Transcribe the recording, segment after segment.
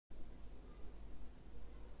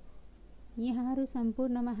यहाँहरू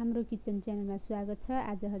सम्पूर्णमा हाम्रो किचन च्यानलमा स्वागत छ।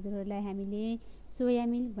 आज हजुरहरूलाई हामीले सोया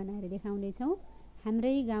मिल्क बनाएर देखाउँदैछौँ।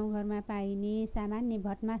 हाम्रै गाउँघरमा पाइने सामान्य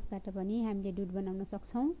भटमासबाट पनि हामीले दुध बनाउन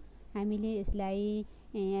सक्छौँ। हामीले यसलाई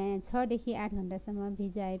 6 देखि 8 घण्टासम्म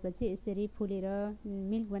भिजाएपछि यसरी फुलेर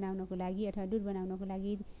मिल्क बनाउनको लागि अथवा दुध बनाउनको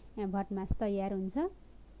लागि भटमास तयार हुन्छ।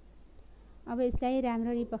 अब यसलाई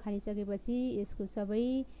राम्ररी पखालिसकेपछि यसको सबै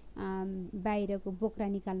बाहिरको बोक्रा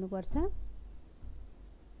निकाल्नुपर्छ।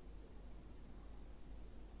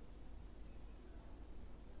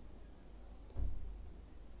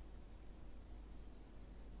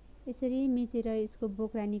 यसरी मिचेर यसको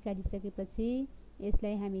बोक्रा निकालिसकेपछि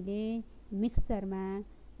यसलाई हामीले मिक्सरमा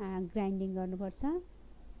ग्राइन्डिङ गर्नुपर्छ।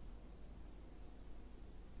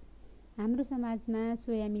 हाम्रो समाजमा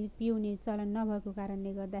सोया मिल्क पिउने चलन नभएको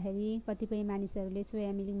कारणले गर्दाखेरि कतिपय मानिसहरूले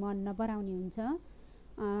सोया मिल्क मन नपराउने हुन्छ।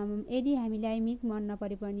 यदि हामीलाई मिल्क मन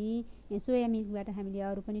नपरे पनि सोया मिल्कबाट हामीले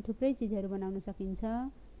अरू पनि थुप्रै चिजहरू बनाउन सकिन्छ।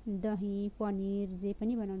 दही, पनिर जे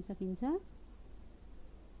पनि बनाउन सकिन्छ।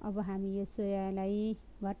 अब हामी यो सोयालाई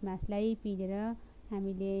भटमासलाई पिनेर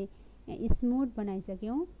हामीले स्मुथ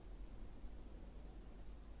बनाइसक्यौँ।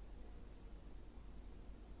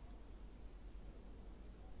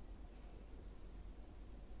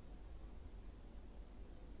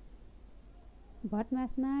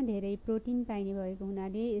 भटमासमा धेरै प्रोटिन पाइने भएको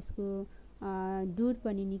हुनाले यसको दुध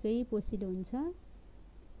पनि निकै पोषिलो हुन्छ।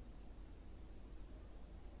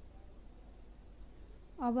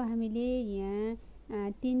 अब हामीले यहाँ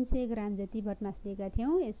 300 ग्राम जति भटमास लिएका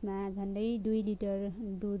थियौँ। यसमा झन्डै 2 लिटर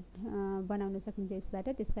दुध बनाउन सकिन्छ यसबाट।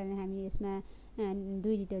 त्यसकारण हामी यसमा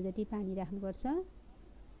 2 लिटर जति पानी राख्नुपर्छ।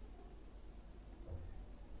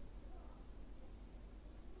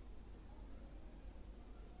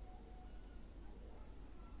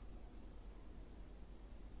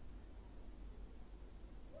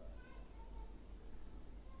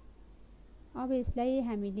 अब यसलाई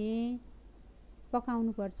हामीले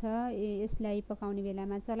पकाउनुपर्छ। यसलाई पकाउने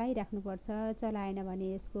बेलामा चलाइराख्नुपर्छ। चलाएन भने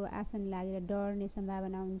यसको आसन लागेर डढ्ने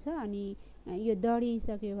सम्भावना हुन्छ अनि यो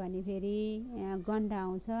डढिसक्यो भने फेरि गन्ध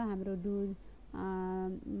आउँछ, हाम्रो दुध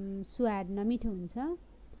स्वाद नमिठो हुन्छ।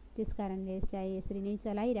 त्यसकारणले यसलाई यसरी नै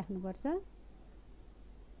चलाइराख्नुपर्छ।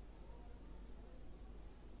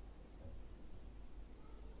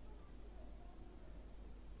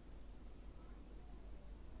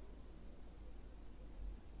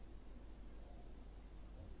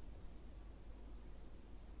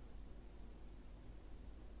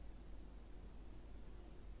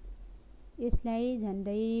 यसलाई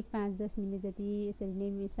झन्डै 5-10 मिनेट जति यसरी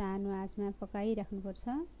नै सानो आँचमा पकाइराख्नुपर्छ।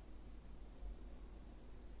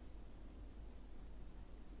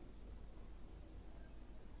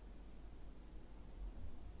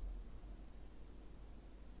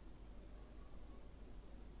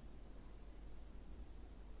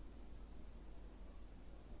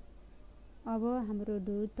 अब हाम्रो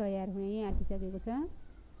दुध तयार हुन आँटिसकेको छ।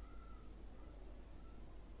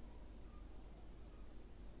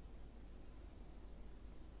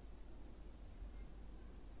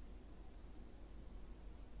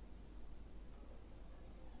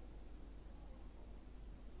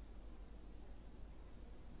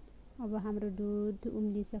 अब हाम्रो दुध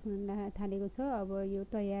उम्लिसक्न थालेको छ। अब यो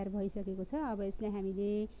तयार भइसकेको छ। अब यसलाई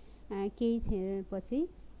हामीले केही क्षणपछि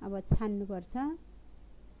अब छान्नुपर्छ।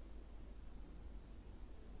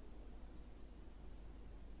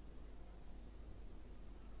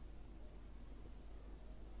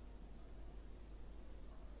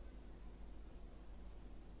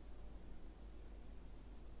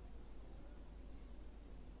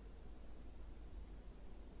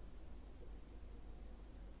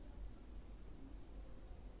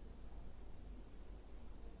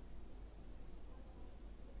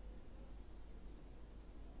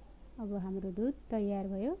 अब हाम्रो दुध तयार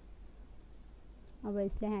भयो। अब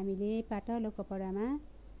यसलाई हामीले पातलो कपडामा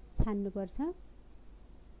छान्नुपर्छ।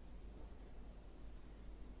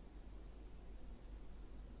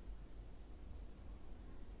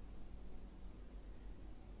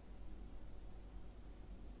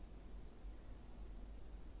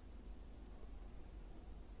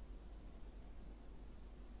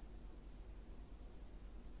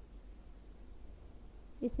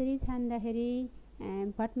 यसरी छान्दाखेरि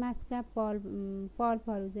भटमासका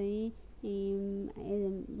पल्पहरू चाहिँ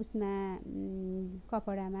उसमा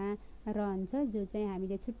कपडामा रहन्छ, जो चाहिँ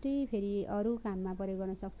हामीले छुट्टै फेरि अरू काममा प्रयोग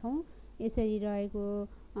गर्न सक्छौँ। यसरी रहेको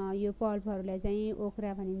यो पल्पहरूलाई चाहिँ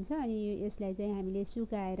ओख्रा भनिन्छ अनि यसलाई चाहिँ हामीले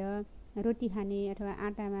सुकाएर रोटी खाने अथवा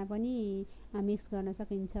आटामा पनि मिक्स गर्न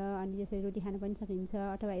सकिन्छ अनि त्यसरी रोटी खान पनि सकिन्छ।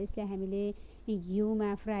 अथवा यसलाई हामीले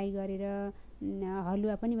घिउमा फ्राई गरेर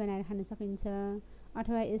हलुवा पनि बनाएर खान सकिन्छ।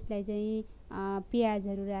 अथवा यसलाई चाहिँ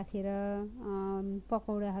प्याजहरू राखेर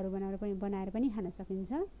पकौडाहरू बनाएर पनि खान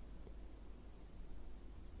सकिन्छ।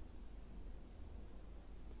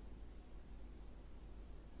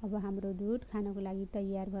 अब हाम्रो दुध खानको लागि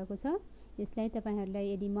तयार भएको छ। यसलाई तपाईहरुलाई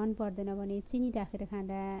यदि मन पर्दैन भने चिनी राखेर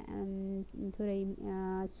खाँदा थोरै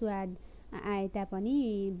स्वाद आए तापनि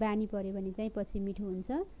बानी पर्यो भने चाहिँ पछि मिठो हुन्छ।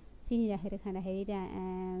 चिनी राखेर खाँदाखेरि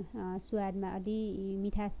स्वादमा अलि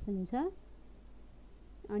मिठास हुन्छ।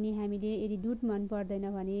 अनि हामीले यदि दुध मन पर्दैन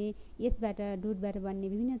भने यसबाट दुधबाट बन्ने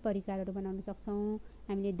विभिन्न परिकारहरू बनाउन सक्छौं।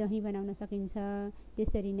 हामीले दही बनाउन सकिन्छ।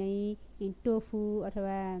 त्यसरी नै टोफु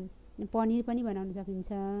अथवा पनिर पनि बनाउन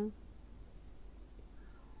सकिन्छ।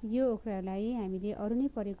 यो ओखरालाई हामीले अरु नै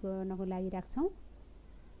प्रयोग गर्नको लागि राख्छौं।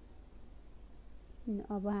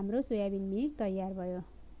 अब हाम्रो सोयाबिन मिल्क तयार भयो।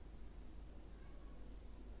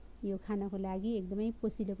 यो खानको लागि एकदमै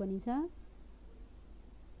पोसिलो पनि छ।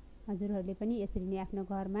 हजुरहरूले पनि यसरी नै आफ्नो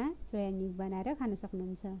घरमा सोया मिल्क बनाएर खान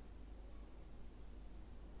सक्नुहुन्छ।